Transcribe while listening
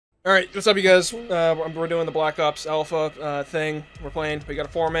Alright, what's up, you guys? We're doing the Black Ops Alpha thing. We're playing. We got a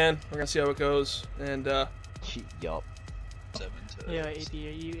 4-man. We're gonna see how it goes. And, Yup. Yeah, AP, are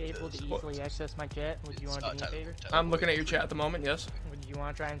you able to easily access my chat? Would you want to do me a favor? I'm looking at your chat at the moment, yes. Would you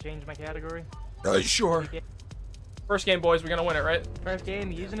want to try and change my category? Sure. First game, boys. We're gonna win it, right? First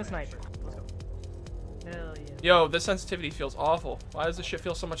game, using a sniper. Let's go. Hell yeah. Yo, this sensitivity feels awful. Why does this shit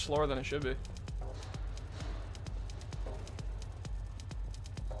feel so much slower than it should be?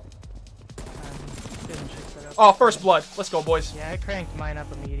 Oh, first blood. Let's go, boys. Yeah, I cranked mine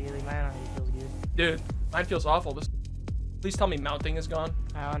up immediately. Mine already feels good. Dude, mine feels awful. Please tell me mounting is gone.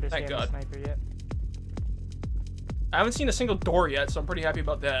 I don't understand the sniper yet. I haven't seen a single door yet, so I'm pretty happy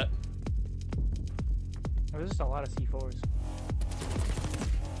about that. There's just a lot of C4s.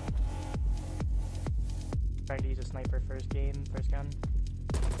 Trying to use a sniper first gun.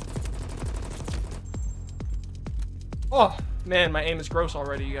 Oh, man, my aim is gross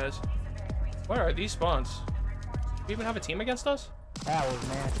already, you guys. What are these spawns? Do we even have a team against us? That was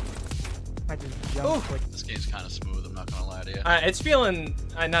nasty. I just jumped quick. This game's kind of smooth, I'm not gonna lie to you. It's feeling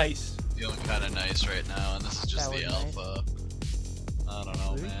nice. Feeling kind of nice right now, and this is just the alpha. I don't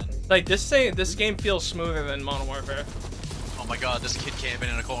know, man. Like, this game feels smoother than Modern Warfare. Oh my god, this kid camping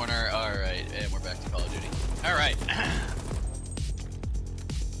in a corner. Alright, and we're back to Call of Duty. Alright.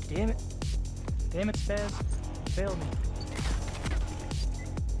 Damn it. Damn it, Spaz. You failed me.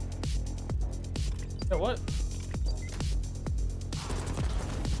 Yeah, what?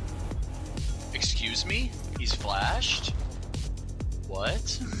 Excuse me? He's flashed?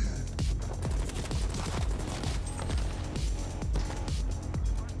 What?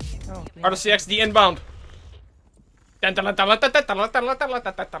 Oh, RCXD inbound. Got him. Maybe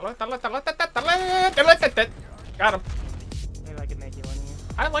I could make you one of you.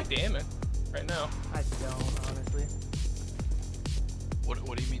 I like the aiming right now. I don't, honestly.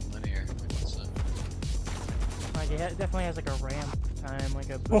 What do you mean linear? What's that? Like, it definitely has like a ramp time, like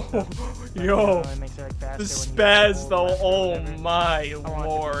a boost up. Yo, it makes it like faster the when you spaz though, oh my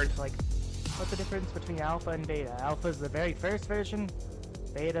lord. Just, like, what's the difference between alpha and beta? Alpha is the very first version.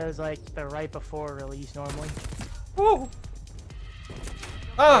 Beta is like the right before release normally. Woo!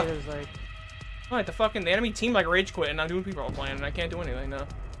 Ah! Beta's like, Alright, the enemy team like rage quit and I'm doing people playing and I can't do anything now.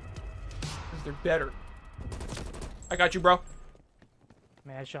 Because they're better. I got you, bro.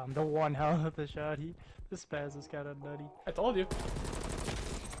 man, I shot him the one hell of the shot. The spaz is kind of nutty. I told you.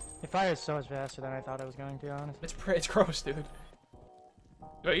 It fires so much faster than I thought it was going to, honestly. It's gross, dude.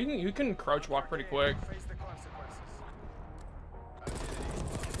 But you can crouch walk pretty quick.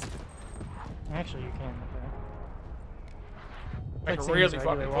 Actually, you can. Like Like really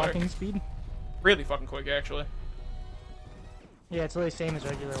fucking walking quick. speed. Really fucking quick, actually. Yeah, it's really the same as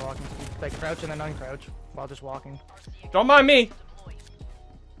regular walking speed. Like crouch and then uncrouch while just walking. Don't mind me.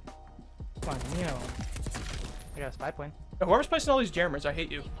 Come on, you know. I got a spy plane. Whoever's placing all these jammers, I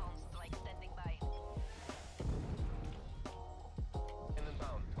hate you.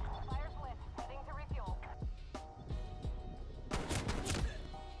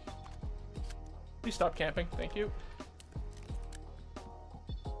 Please stop camping, thank you.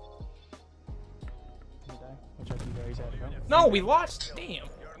 Which I think very sad about. No, we lost. Damn.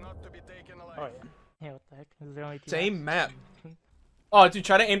 Oh yeah. Yeah, what the heck? This is the only team. Same map. Oh, dude,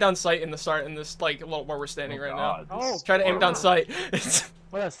 try to aim down sight in the start in this like little where we're standing right now. Oh, Try to aim down sight.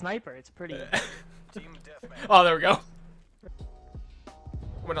 Well, a sniper. It's pretty. Oh, there we go.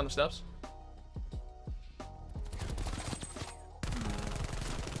 Went down the steps.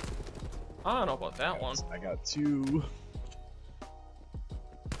 I don't know about that one. I got two.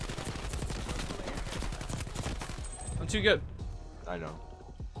 I'm too good. I know.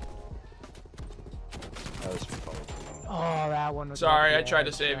 That was fun. Oh, that one was. Sorry, I lucky. tried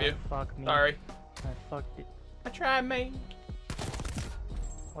to save you. Fuck me. Sorry. I fucked it. I tried, man.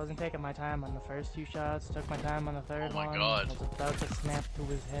 Wasn't taking my time on the first two shots. Took my time on the third Oh my one. God. Was about to snap to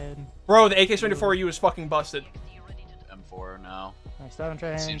his head. Bro, the AK74u is fucking busted. M4 now. I still haven't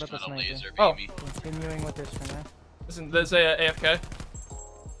tried anything Seems but the kind of sniper. laser Oh. beamy. Continuing with this for now. Listen, there's a AFK.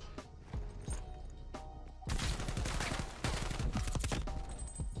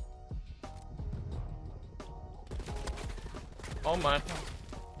 Oh my. Can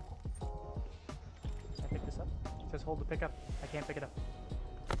I pick this up? It says hold to pick up. I can't pick it up.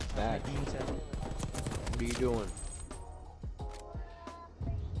 Back. What are you doing?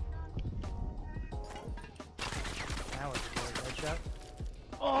 That was a good headshot.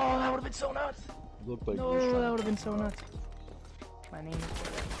 Oh, that would have been so nuts! Looked like No, you were that trying would have been so nuts. My name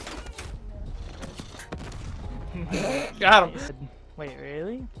is. Got him. Wait,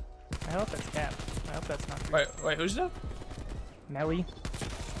 really? I hope that's Cap. I hope that's not. Wait, who's that? Melly.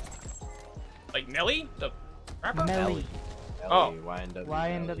 Like Nelly, the rapper. Melly. Oh.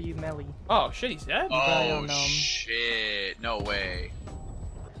 YNW Melly. Oh shit, he's dead. probably Oh don't know him. shit! No way.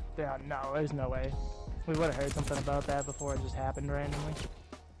 Yeah, no, there's no way. We would have heard something about that before it just happened randomly.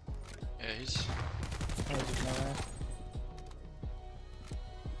 Yeah, he's. There's just no way.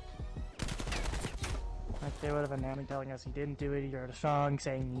 Like, they would have been now telling us he didn't do it, he heard a song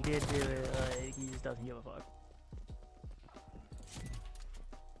saying he did do it, like, he just doesn't give a fuck.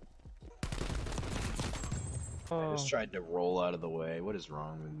 I just tried to roll out of the way. What is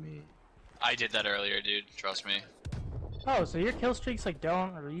wrong with me? I did that earlier, dude. Trust me. Oh, so your kill streaks, like,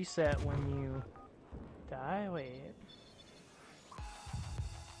 don't reset when you die? Wait.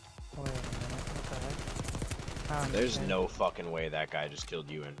 Wait a minute, what the heck? I don't There's understand. no fucking way that guy just killed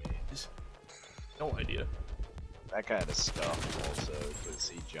you and me. No idea. That guy had a scuff also, because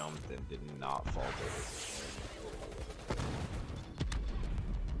he jumped and did not falter.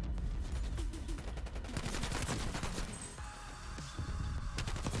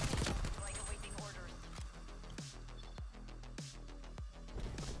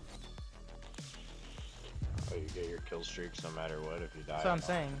 Oh, you get your kill streaks no matter what if you die. That's what I'm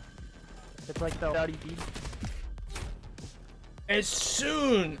saying. It's like the ODB. As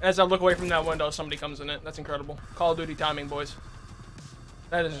soon as I look away from that window, somebody comes in it. That's incredible. Call of Duty timing, boys.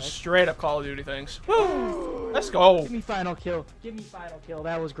 That is straight up Call of Duty things. Woo! Let's go. Give me final kill. Give me final kill.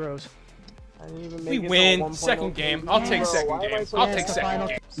 That was gross. I didn't even We make it to win. 1.0 Second game. I'll take Yes. second game. I'll take Yes, the second final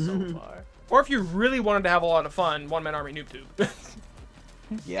game. so far. Or if you really wanted to have a lot of fun, One Man Army Noob Tube.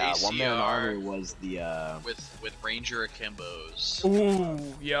 Yeah, one man ACR. army was the With Ranger Akimbos.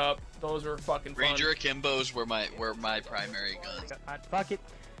 Ooh, yup. Those are fucking fun. Ranger Akimbos were my primary guns. Fuck it.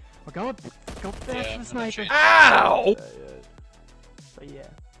 We're going. Go back Yeah, to the I'm sniper. changing. Ow! But yeah.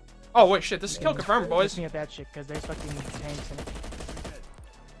 Oh, wait, shit. This is kill confirmed, boys. Looking at that shit because there's fucking tanks in it.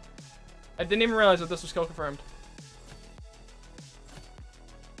 I didn't even realize that this was kill confirmed.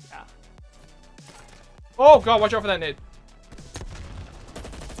 Yeah. Oh, God, watch out for that nade.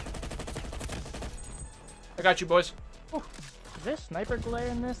 I got you, boys. Is there sniper glare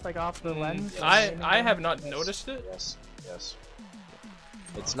in this, like off the lens? I have not noticed it. Yes, yes.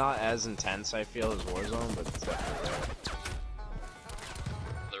 It's not as intense, I feel, as Warzone, but it's definitely there.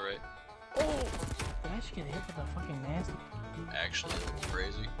 The right. Oh! Did I just get hit with a fucking nasty? Actually,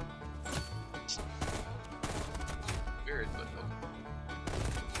 crazy. Weird, but no.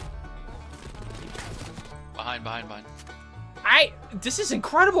 Behind. This is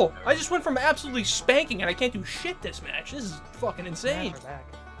incredible. I just went from absolutely spanking and I can't do shit this match. This is fucking insane. Yeah, we're back.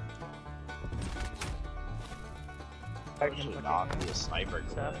 Actually not be a sniper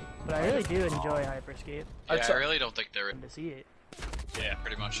Stuff. glare. But I really do enjoy Hyperscape. Yeah, I really don't think they're. And to see it. Yeah,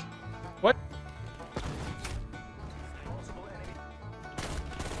 pretty much. What?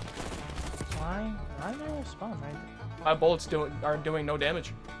 Why? Why did I spawn right there? My bullets are doing no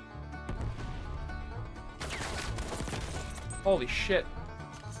damage. Holy shit.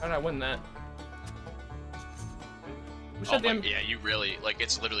 How did I win that? Who said Yeah, you really like.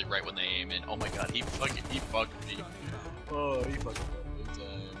 It's literally right when they aim in. Oh my god, he fucked me. Oh, he fucked me big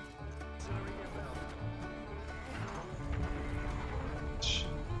time.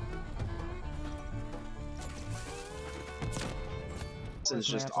 It's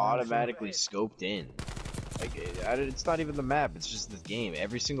just automatically scoped in. Like, it's not even the map, it's just the game.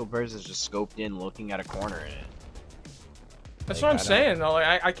 Every single person is just scoped in looking at a corner in it. That's Like, what I'm I don't- saying, though.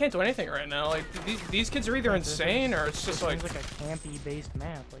 Like, I can't do anything right now. Like, these kids are either Like, this insane or it's just like... Seems like a campy based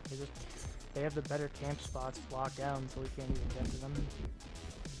map. Like they have the better camp spots locked down, so we can't even get to them.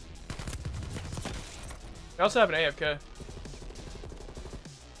 They also have an AFK.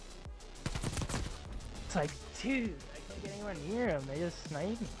 It's like, dude, I can't get anywhere near them. They just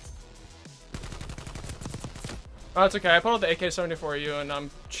snipe me. Oh, it's okay. I pulled out the AK74u and I'm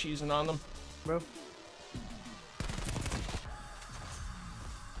cheesing on them. Bro.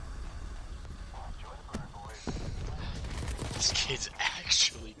 This kid's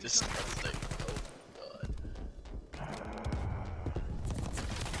actually disgusting. Oh my god.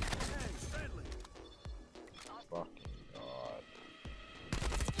 Fucking god.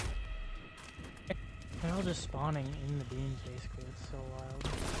 They're all just spawning in the beams, basically. It's so wild.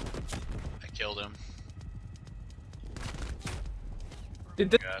 I killed him.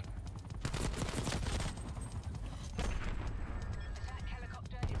 Did this... God.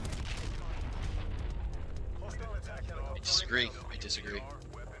 I disagree.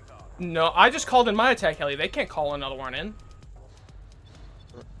 No, I just called in my attack heli. They can't call another one in.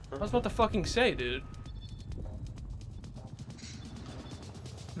 I was about to fucking say, dude.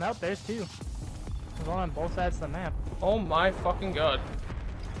 Nope, there's two. There's one on both sides of the map. Oh my fucking god.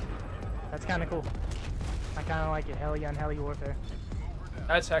 That's kind of cool. I kind of like it. Heli on heli warfare.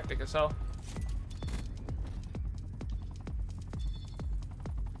 That's hectic as hell.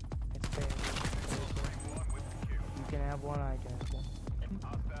 It's fair. You can have one, I can have one.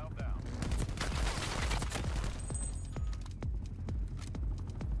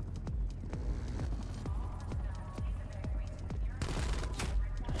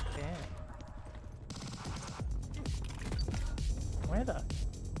 Damn. Where the?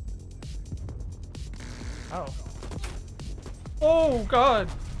 Oh. Oh god.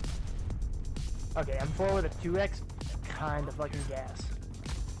 Okay, I'm 4 with a 2x. Kind of fucking gas.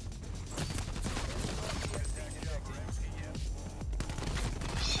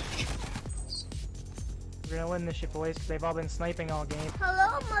 We're gonna win this shit, boys, because they've all been sniping all game.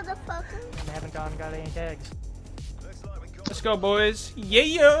 Hello, motherfucker. And they haven't got any tags. Let's go, boys.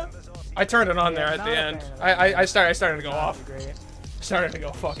 Yeah. I turned it on there at the end. I started to go off. Great. Started to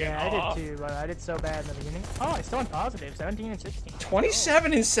go fucking Yeah, off. I did too, but I did so bad in the beginning. Oh, I still went positive. 17 and 16.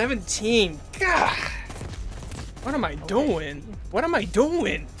 27 and 17. God. What am I doing? What am I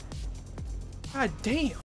doing? God damn.